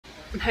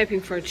I'm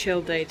hoping for a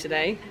chill day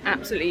today.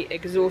 Absolutely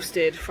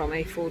exhausted from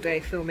a full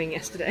day filming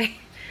yesterday.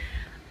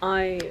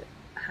 I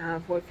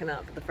have woken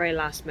up at the very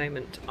last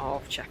moment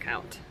of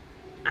checkout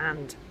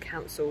and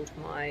cancelled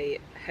my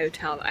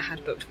hotel that I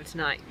had booked for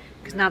tonight,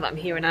 because now that I'm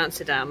here in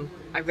Amsterdam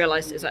I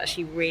realised it's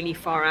actually really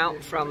far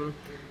out from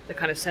the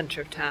kind of centre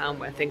of town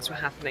where things were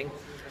happening,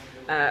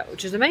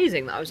 which is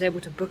amazing that I was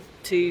able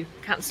to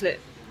cancel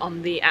it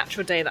on the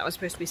actual day that I was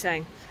supposed to be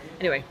staying.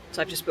 Anyway,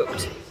 so I've just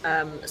booked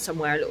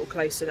somewhere a little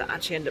closer that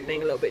actually ended up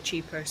being a little bit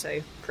cheaper,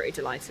 so pretty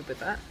delighted with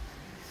that.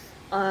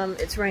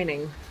 It's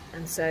raining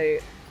and so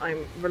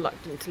I'm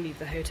reluctant to leave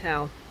the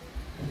hotel.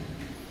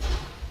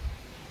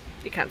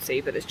 You can't see,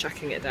 but it's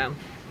chucking it down.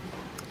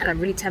 And I'm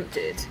really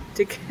tempted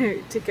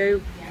to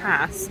go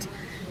past.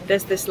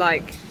 There's this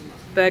like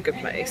burger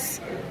place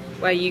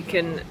where you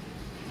can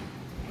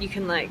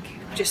like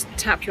just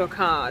tap your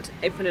card,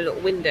 open a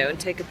little window and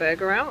take a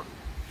burger out.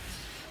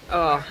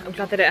 Oh, I'm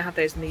glad they don't have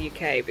those in the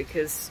UK,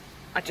 because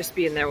I'd just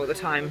be in there all the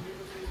time.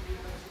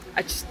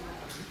 I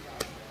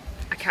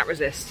can't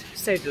resist.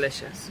 So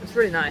delicious. It's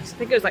really nice. I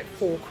think it was like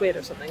 £4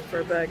 or something for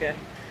a burger.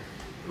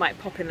 Might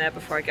pop in there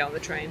before I get on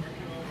the train.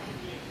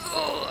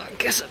 Oh, I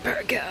guess I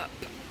better get up.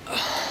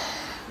 Oh,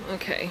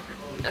 okay,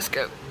 let's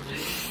go.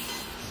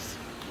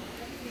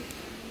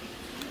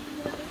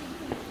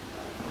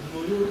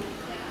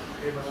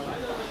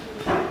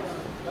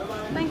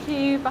 Thank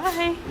you,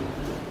 bye.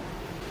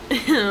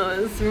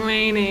 Oh, it's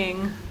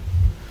raining.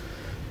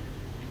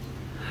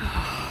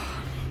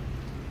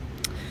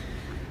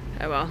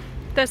 Oh well,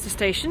 there's the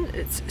station.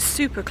 It's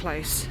super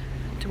close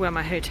to where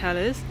my hotel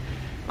is.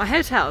 My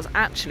hotel is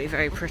actually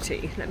very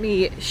pretty. Let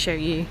me show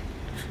you.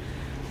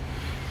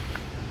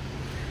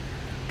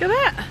 Look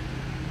at that!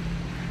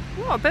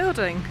 What a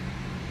building!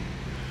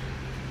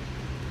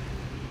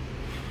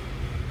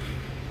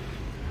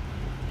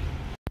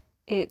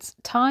 It's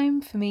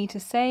time for me to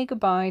say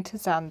goodbye to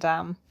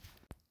Zaandam.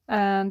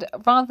 And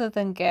rather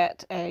than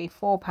get a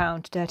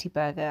 £4 dirty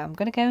burger, I'm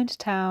going to go into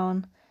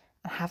town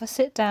and have a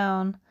sit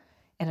down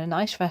in a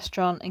nice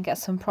restaurant and get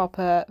some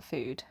proper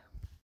food.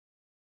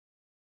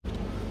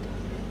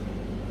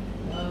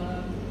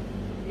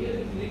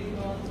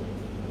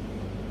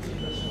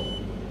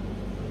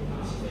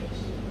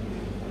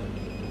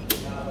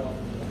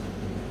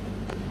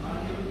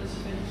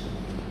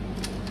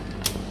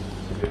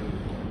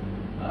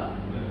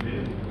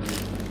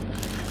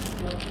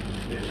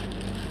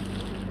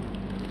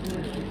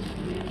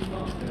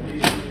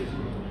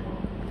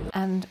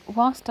 And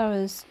whilst I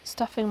was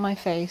stuffing my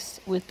face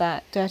with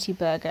that dirty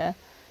burger,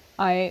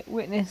 I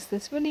witnessed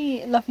this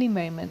really lovely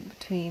moment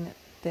between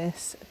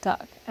this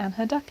duck and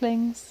her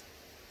ducklings.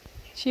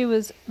 She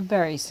was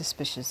very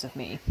suspicious of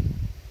me.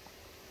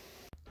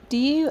 Do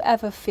you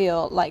ever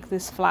feel like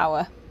this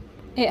flower?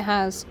 It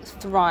has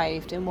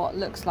thrived in what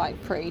looks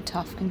like pretty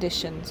tough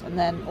conditions, and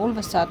then all of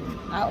a sudden,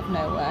 out of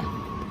nowhere,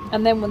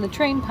 and then when the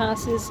train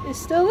passes, it's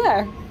still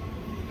there,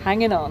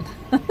 hanging on.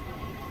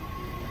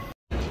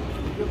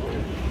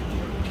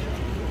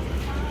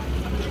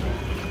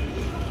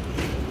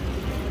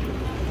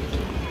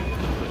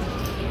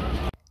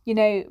 You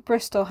know,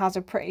 Bristol has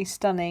a pretty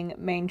stunning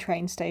main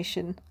train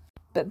station,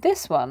 but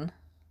this one,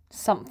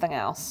 something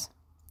else.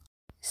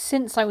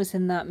 Since I was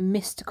in that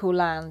mystical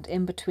land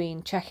in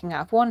between checking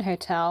out of one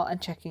hotel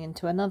and checking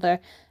into another,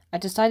 I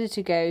decided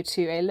to go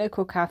to a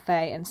local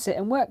cafe and sit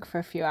and work for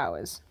a few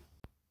hours.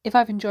 If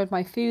I've enjoyed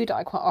my food,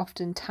 I quite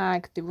often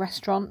tag the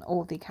restaurant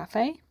or the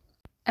cafe,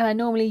 and I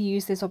normally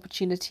use this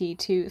opportunity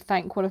to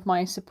thank one of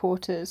my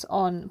supporters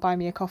on Buy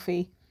Me a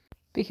Coffee,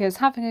 because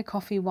having a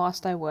coffee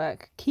whilst I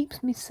work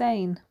keeps me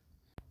sane,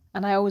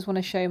 and I always want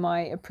to show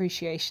my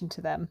appreciation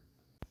to them.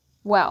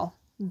 Well,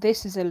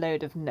 this is a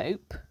load of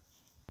nope.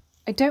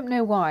 I don't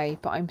know why,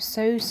 but I'm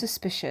so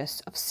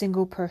suspicious of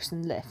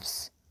single-person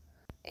lifts.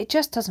 It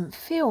just doesn't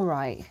feel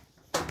right.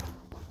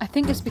 I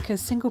think it's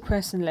because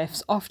single-person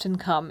lifts often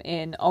come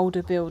in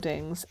older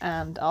buildings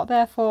and are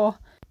therefore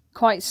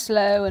quite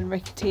slow and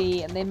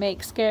rickety, and they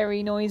make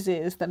scary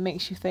noises that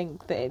makes you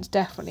think that it's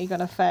definitely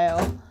going to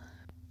fail.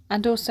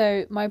 And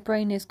also, my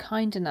brain is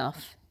kind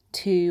enough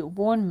to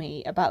warn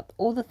me about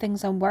all the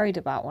things I'm worried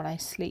about when I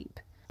sleep,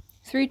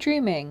 through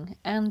dreaming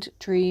and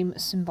dream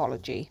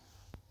symbology.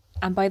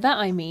 And by that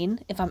I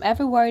mean, if I'm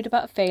ever worried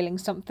about failing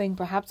something,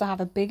 perhaps I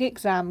have a big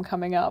exam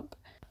coming up,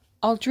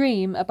 I'll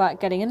dream about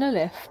getting in a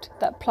lift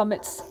that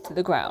plummets to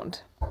the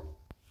ground.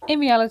 In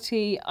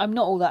reality, I'm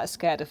not all that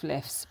scared of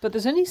lifts, but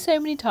there's only so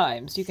many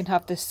times you can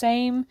have the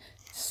same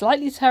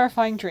slightly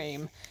terrifying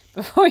dream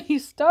before you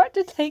start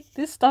to take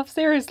this stuff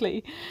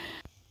seriously.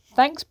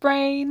 Thanks,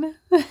 brain!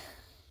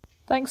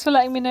 Thanks for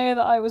letting me know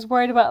that I was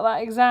worried about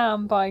that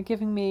exam by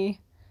giving me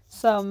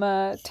some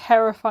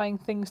terrifying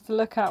things to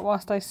look at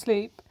whilst I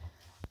sleep.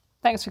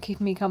 Thanks for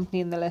keeping me company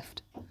in the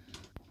lift.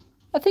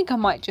 I think I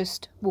might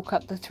just walk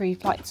up the 3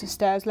 flights of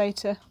stairs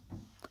later.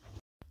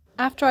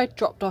 After I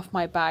dropped off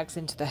my bags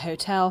into the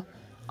hotel,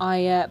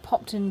 I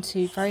popped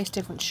into various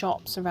different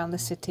shops around the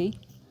city,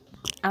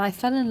 and I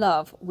fell in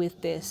love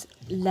with this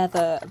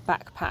leather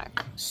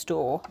backpack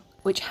store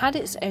which had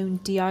its own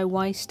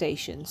DIY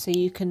station, so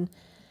you can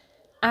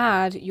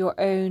add your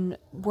own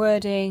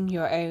wording,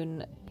 your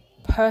own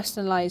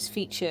personalised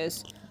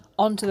features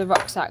onto the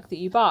rucksack that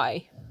you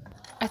buy.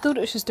 I thought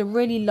it was just a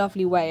really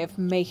lovely way of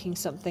making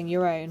something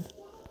your own.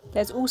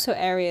 There's also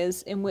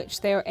areas in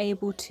which they are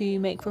able to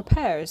make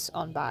repairs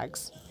on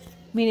bags,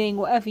 meaning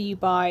whatever you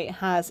buy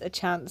has a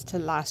chance to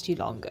last you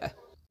longer.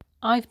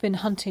 I've been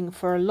hunting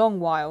for a long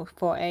while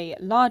for a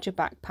larger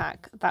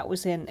backpack that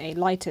was in a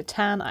lighter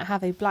tan. I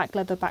have a black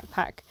leather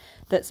backpack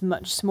that's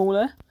much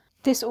smaller.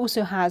 This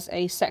also has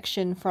a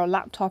section for a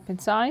laptop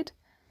inside,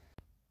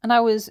 and I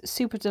was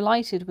super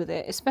delighted with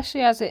it,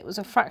 especially as it was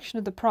a fraction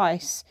of the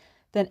price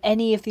than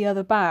any of the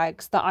other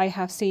bags that I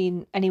have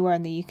seen anywhere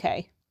in the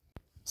UK.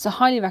 So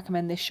highly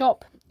recommend this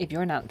shop if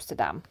you're in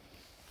Amsterdam.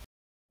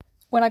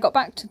 When I got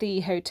back to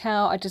the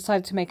hotel, I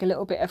decided to make a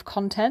little bit of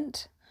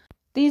content.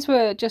 These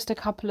were just a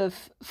couple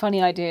of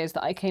funny ideas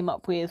that I came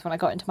up with when I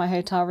got into my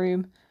hotel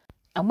room.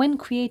 And when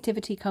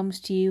creativity comes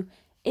to you,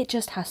 it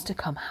just has to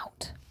come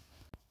out.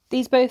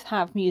 These both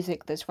have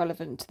music that's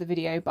relevant to the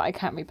video, but I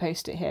can't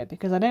repost it here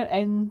because I don't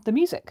own the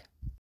music.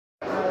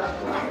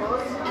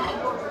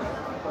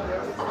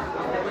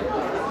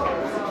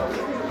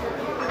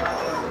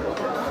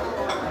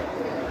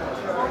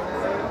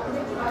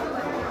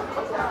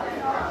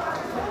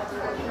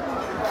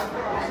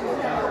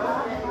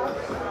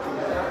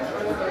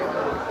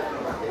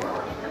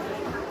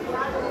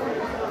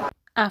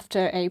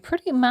 After a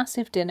pretty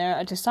massive dinner,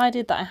 I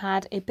decided that I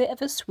had a bit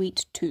of a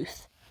sweet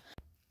tooth.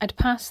 I'd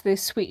passed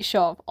this sweet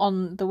shop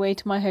on the way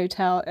to my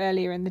hotel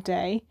earlier in the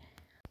day,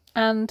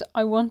 and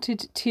I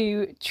wanted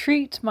to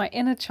treat my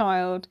inner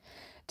child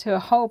to a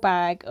whole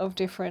bag of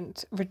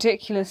different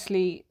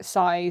ridiculously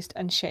sized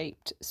and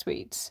shaped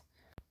sweets.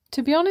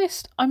 To be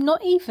honest, I'm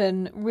not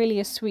even really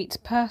a sweets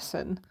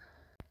person,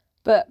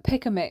 but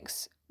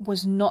Pick-a-Mix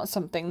was not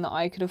something that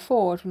I could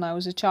afford when I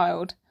was a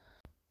child.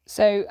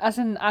 So as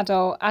an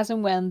adult, as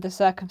and when the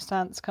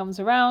circumstance comes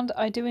around,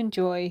 I do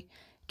enjoy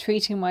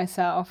treating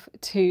myself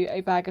to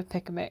a bag of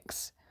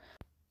Pick-a-Mix.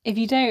 If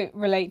you don't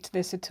relate to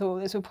this at all,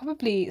 this will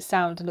probably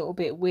sound a little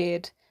bit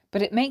weird,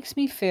 but it makes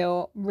me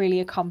feel really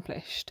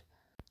accomplished.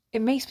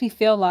 It makes me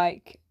feel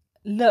like,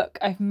 look,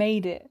 I've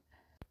made it.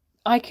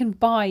 I can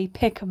buy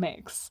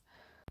Pick-a-Mix.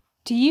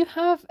 Do you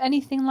have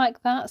anything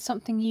like that?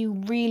 Something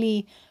you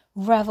really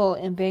revel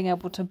in being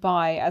able to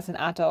buy as an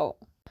adult?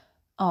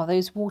 Oh,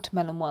 those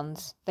watermelon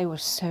ones, they were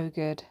so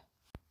good.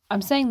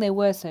 I'm saying they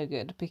were so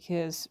good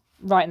because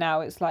right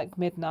now it's like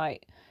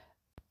midnight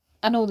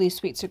and all these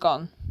sweets are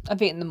gone.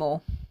 I've eaten them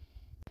all.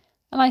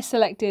 And I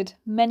selected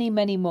many,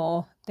 many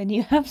more than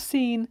you have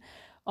seen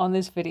on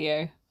this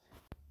video.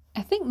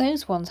 I think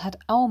those ones had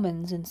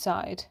almonds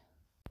inside.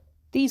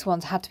 These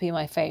ones had to be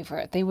my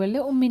favourite. They were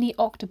little mini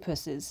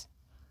octopuses.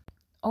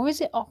 Or is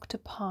it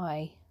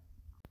octopi?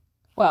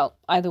 Well,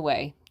 either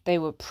way, they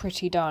were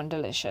pretty darn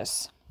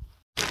delicious.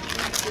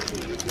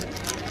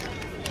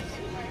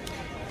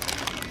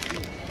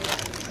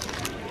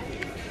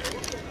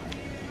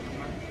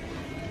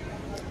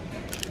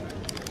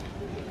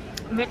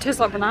 It tastes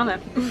like banana.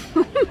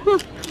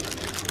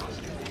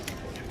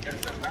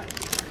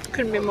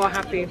 Couldn't be more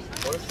happy.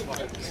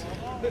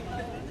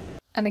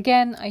 And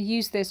again, I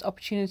use this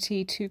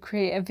opportunity to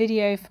create a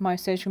video for my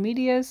social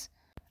medias.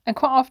 And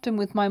quite often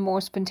with my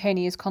more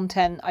spontaneous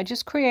content, I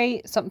just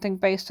create something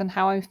based on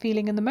how I'm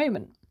feeling in the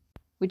moment,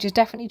 which is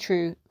definitely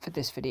true for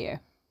this video.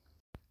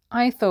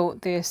 I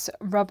thought this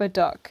rubber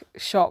duck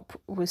shop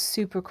was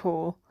super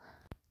cool.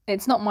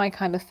 It's not my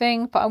kind of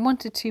thing, but I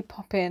wanted to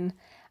pop in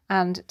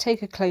and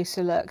take a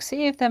closer look,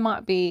 see if there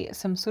might be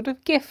some sort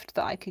of gift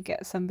that I could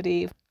get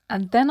somebody.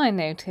 And then I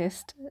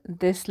noticed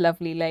this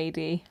lovely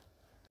lady.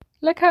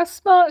 Look how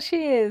smart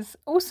she is!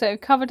 Also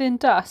covered in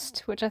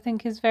dust, which I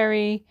think is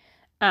very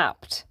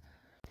apt.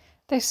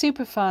 They're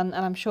super fun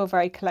and I'm sure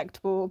very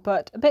collectible,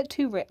 but a bit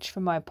too rich for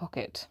my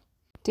pocket.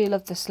 Do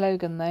love the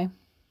slogan though.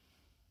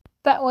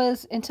 That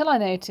was until I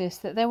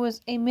noticed that there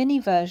was a mini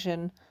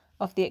version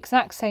of the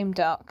exact same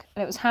duck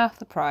and it was half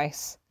the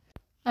price.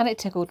 And it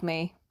tickled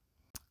me.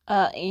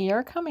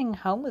 You're coming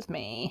home with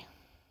me.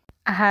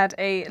 I had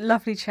a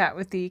lovely chat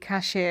with the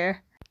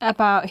cashier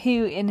about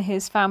who in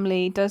his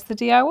family does the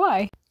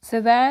DIY.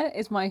 So there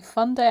is my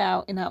fun day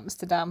out in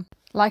Amsterdam.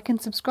 Like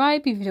and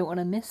subscribe if you don't want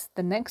to miss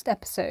the next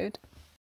episode.